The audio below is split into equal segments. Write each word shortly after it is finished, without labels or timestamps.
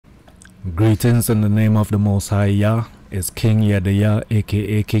Greetings in the name of the Most High Yah. It's King Yedaya,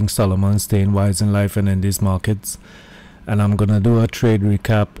 aka King Solomon, staying wise in life and in these markets. And I'm gonna do a trade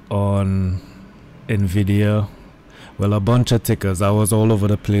recap on Nvda. Well, a bunch of tickers. I was all over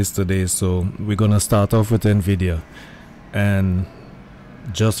the place today, so we're gonna start off with Nvda. And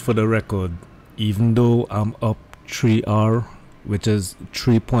just for the record, even though I'm up 3R, which is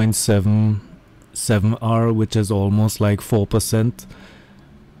 3.77R, which is almost like 4%.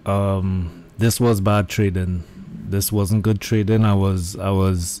 This was bad trading. This wasn't good trading. I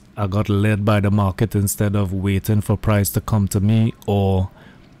got led by the market instead of waiting for price to come to me or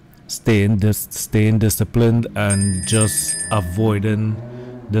staying disciplined and just avoiding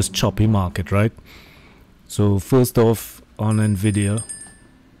this choppy market, right? So first off, on Nvda,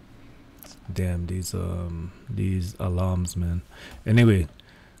 damn these alarms, man. Anyway,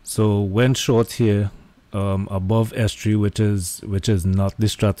 so went short here above S3, which is not the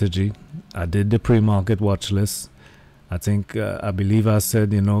strategy. I did the pre-market watch list. I think I believe I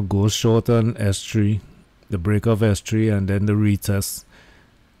said, you know, go short on S3, the break of S3, and then the retest.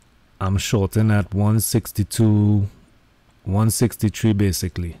 I'm shorting at 162, 163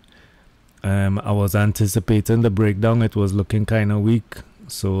 basically. I was anticipating the breakdown. It was looking kind of weak,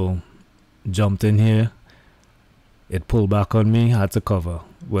 so jumped in here. It pulled back on me, had to cover.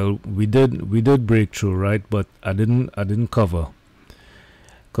 Well, we did break through, right? But I didn't cover,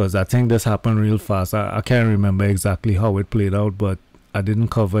 because I think this happened real fast. I can't remember exactly how it played out, but I didn't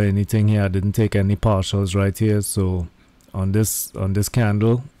cover anything here. I didn't take any partials right here. So on this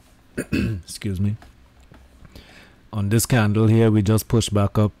candle, excuse me, on this candle here, we just pushed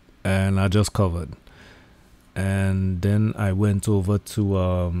back up and I just covered. And then I went over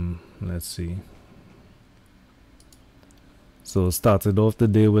to let's see. So started off the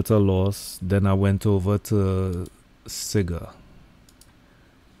day with a loss. Then I went over to Siga.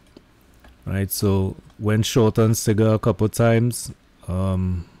 Right, so went short on Siga a couple times.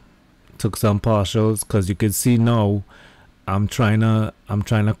 Took some partials, because you can see now I'm trying to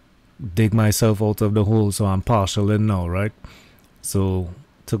dig myself out of the hole, so I'm partialing now, right? So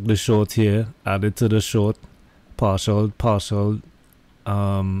took the short here, added to the short, partial,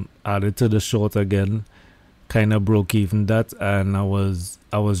 added to the short again. Kind of broke even that, and I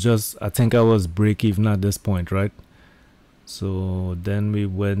think I was break even at this point, right? So then we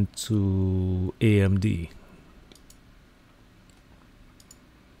went to AMD,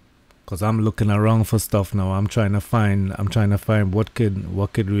 because I'm looking around for stuff now. I'm trying to find what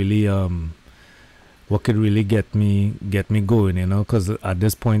could really get me going, you know, because at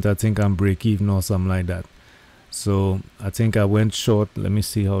this point I think I'm break even or something like that. So I think I went short. Let me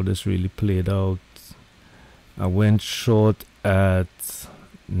see how this really played out. I went short at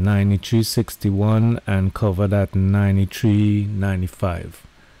 93.61 and covered at 93.95.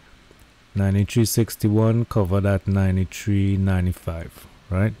 93.61 covered at 93.95,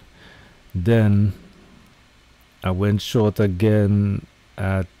 right? Then I went short again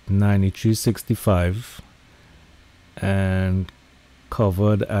at 93.65 and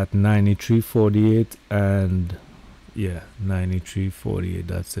covered at 93.48, and yeah, 93.48.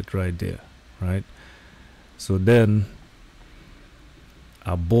 That's it right there, right? So then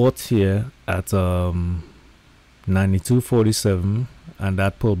I bought here at 92.47, and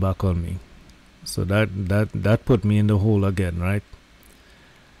that pulled back on me. So that put me in the hole again, right?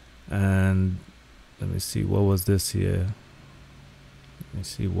 And let me see, what was this here? Let me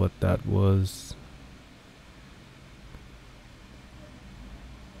see what that was.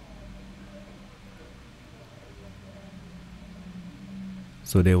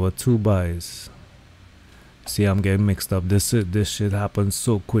 So there were two buys. See, I'm getting mixed up. This shit happened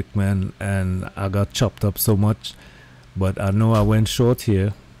so quick, man, and I got chopped up so much. But I know I went short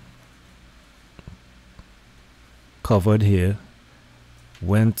here, covered here,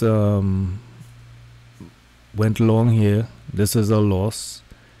 went long here. This is a loss,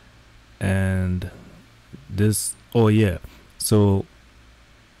 and this, oh yeah, so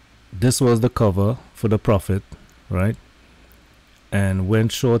this was the cover for the profit, right? And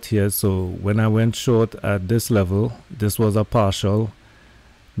went short here. So when I went short at this level, this was a partial,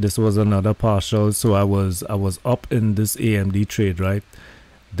 this was another partial, so I was up in this AMD trade, right?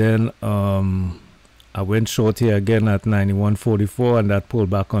 Then I went short here again at 91.44, and that pulled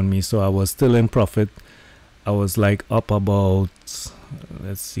back on me, so I was still in profit. I was like up about,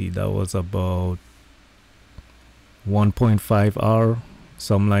 let's see, that was about 1.5R,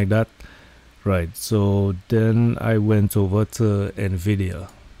 something like that. Right, so then I went over to Nvda.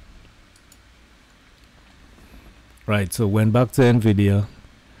 Right, so went back to Nvda,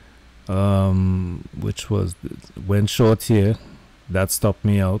 which was, went short here. That stopped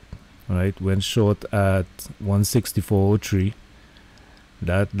me out. right? Went short at 164.03.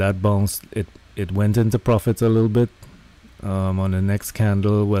 That bounced. It went into profit a little bit. On the next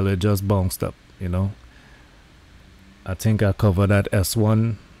candle, well, it just bounced up. I think I covered that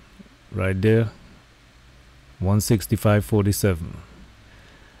S1 right there, 165.47.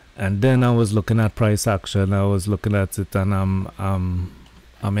 And then I was looking at price action. I was looking at it, and I'm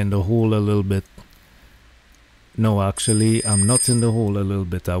in the hole a little bit. No, actually, I'm not in the hole a little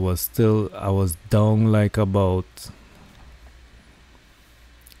bit. I was down like about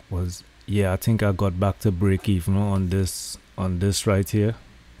I think I got back to break even on this right here.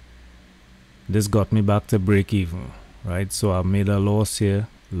 This got me back to break even, right? So I made a loss here,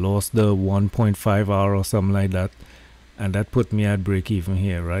 lost the 1.5 hour or something like that, and that put me at break even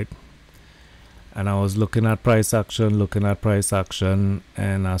here, right? And I was looking at price action,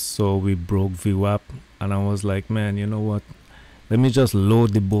 and I saw we broke VWAP, and I was like, man, you know what? Let me just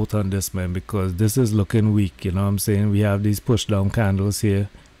load the boat on this, man, because this is looking weak. You know what I'm saying? We have these push down candles here.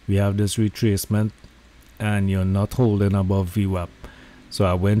 We have this retracement, and you're not holding above VWAP. So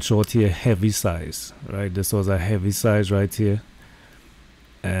I went short here, heavy size, right? This was a heavy size right here,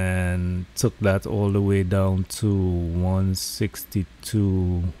 and took that all the way down to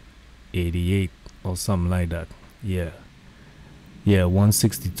 162.88 or something like that. Yeah,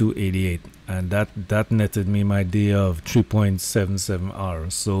 162.88, and that netted me my day of 3.77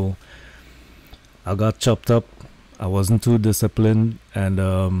 hours. So I got chopped up. I wasn't too disciplined, and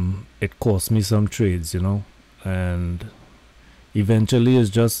it cost me some trades, and eventually it's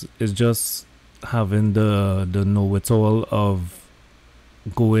just having the know-it-all of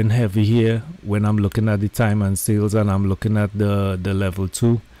going heavy here when I'm looking at the time and sales, and I'm looking at the level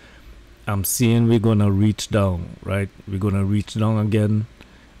 2. I'm seeing we're gonna reach down, right? We're gonna reach down again,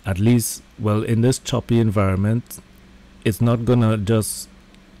 at least. Well, in this choppy environment, it's not gonna just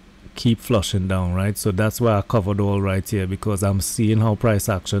keep flushing down, right? So that's why I covered all right here, because I'm seeing how price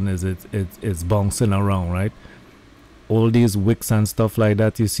action is. It's bouncing around, right? All these wicks and stuff like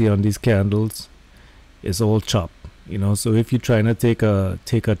that you see on these candles, it's all chop, so if you're trying to take a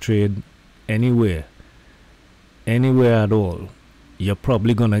trade anywhere at all, you're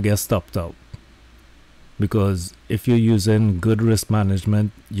probably gonna get stopped out, because if you're using good risk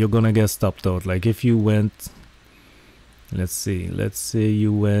management, you're gonna get stopped out. Like if you went, let's say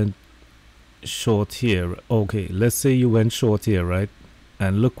you went short here. Okay, let's say you went short here, right?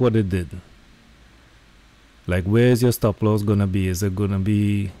 And look what it did. Like, where's your stop loss gonna be? Is it gonna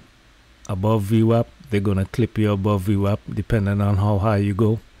be above VWAP? They're gonna clip you above VWAP depending on how high you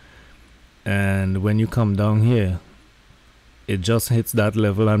go. And when you come down here, it just hits that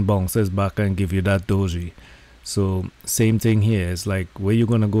level and bounces back and give you that doji. So same thing here. It's like, where you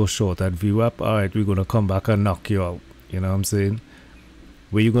gonna go short at VWAP? All right, we're gonna come back and knock you out. You know what I'm saying?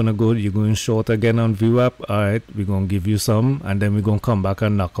 Where you gonna go? You're going short again on VWAP. All right, we're gonna give you some, and then we're gonna come back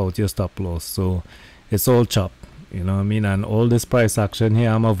and knock out your stop loss. So it's all chop, you know what I mean? And all this price action here,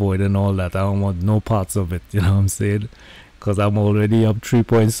 I'm avoiding all that. I don't want no parts of it, you know what I'm saying? Because I'm already up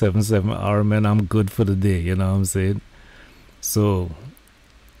 3.77 hour, man. I'm good for the day, you know what I'm saying? So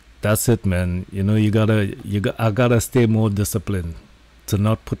that's it, man. I gotta stay more disciplined to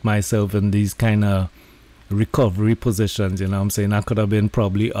not put myself in these kind of recovery positions, you know what I'm saying? I could have been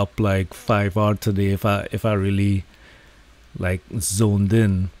probably up like 5 hours today if I really like zoned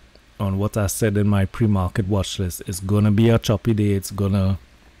in on what I said in my pre-market watch list. It's gonna be a choppy day.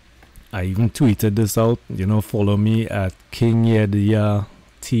 I even tweeted this out, follow me at Nvda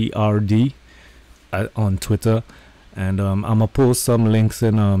TRD on Twitter, and I'm gonna post some links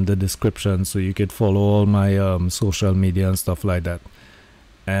in the description so you could follow all my social media and stuff like that.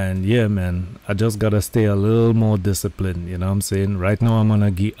 And yeah, man, I just gotta stay a little more disciplined, you know what I'm saying? Right now I'm on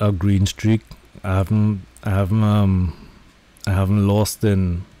a green streak. I haven't lost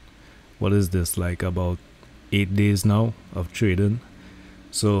in, what is this, like about 8 days now of trading.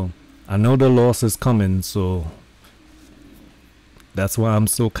 So I know the loss is coming, so that's why I'm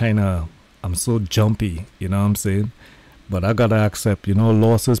so jumpy, you know what I'm saying? But I gotta accept,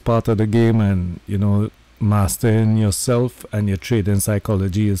 loss is part of the game, and mastering yourself and your trading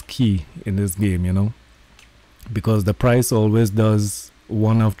psychology is key in this game, because the price always does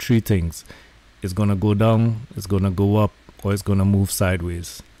one of 3 things. It's gonna go down, it's gonna go up, or it's gonna move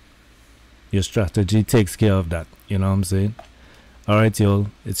sideways. Your strategy takes care of that, you know what I'm saying? Alright, y'all,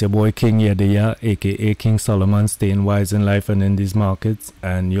 it's your boy King Nvda, aka King Solomon, staying wise in life and in these markets,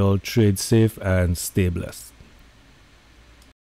 and y'all trade safe and stay blessed.